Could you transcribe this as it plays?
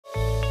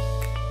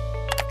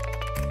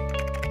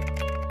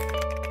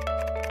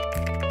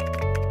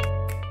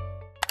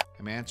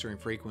answering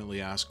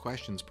frequently asked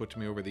questions put to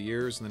me over the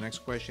years. And the next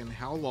question,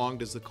 how long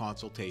does the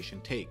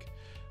consultation take?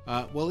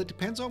 Well, it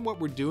depends on what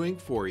we're doing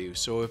for you.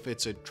 So if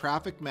it's a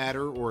traffic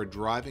matter or a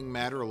driving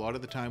matter, a lot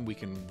of the time we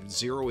can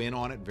zero in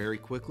on it very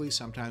quickly.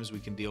 Sometimes we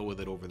can deal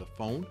with it over the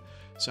phone.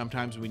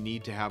 Sometimes we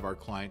need to have our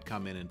client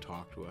come in and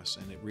talk to us,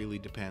 and it really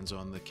depends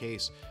on the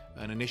case.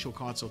 An initial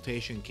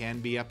consultation can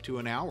be up to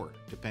an hour,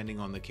 depending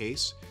on the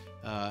case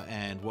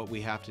and what we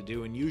have to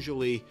do. And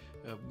usually,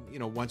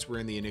 once we're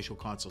in the initial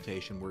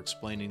consultation, we're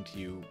explaining to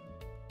you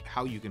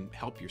how you can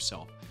help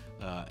yourself.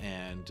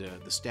 And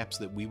the steps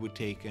that we would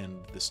take and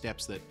the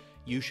steps that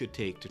you should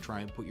take to try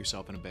and put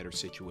yourself in a better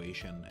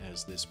situation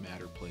as this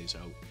matter plays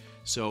out.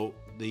 So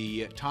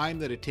the time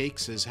that it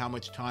takes is how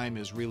much time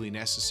is really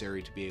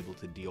necessary to be able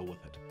to deal with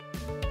it.